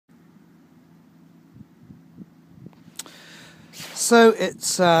So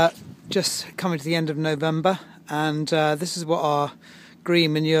it's just coming to the end of November, and this is what our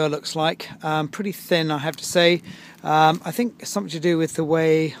green manure looks like. Pretty thin, I have to say. I think it's something to do with the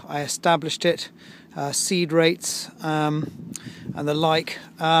way I established it, seed rates and the like.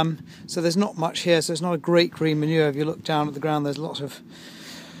 So there's not much here, so it's not a great green manure. If you look down at the ground, there's lots of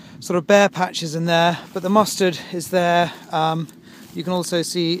sort of bare patches in there, but the mustard is there. You can also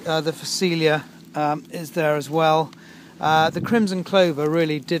see the Phacelia is there as well. The crimson clover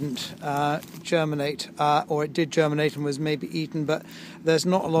really didn't germinate, or it did germinate and was maybe eaten, but there's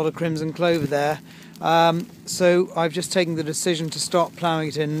not a lot of crimson clover there. So I've just taken the decision to start ploughing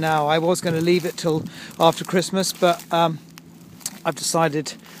it in now. I was going to leave it till after Christmas, but I've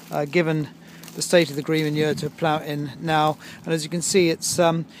decided, given the state of the green manure, to plough it in now. And as you can see, it's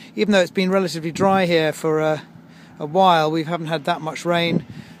even though it's been relatively dry here for a while, we haven't had that much rain.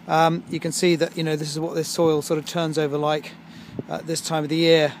 You can see that, you know, this is what this soil sort of turns over like at this time of the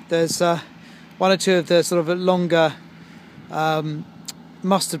year. There's one or two of the sort of longer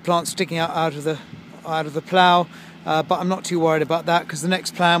mustard plants sticking out of the plough, but I'm not too worried about that, because the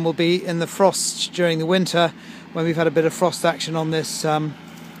next plan will be in the frost during the winter, when we've had a bit of frost action on this soil,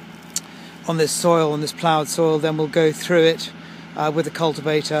 on this ploughed soil. Then we'll go through it with a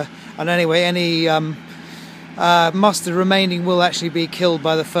cultivator, and anyway, any mustard remaining will actually be killed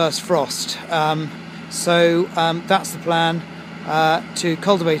by the first frost. So that's the plan, to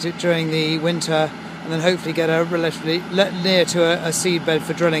cultivate it during the winter, and then hopefully get a relatively near to a seed bed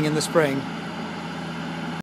for drilling in the spring.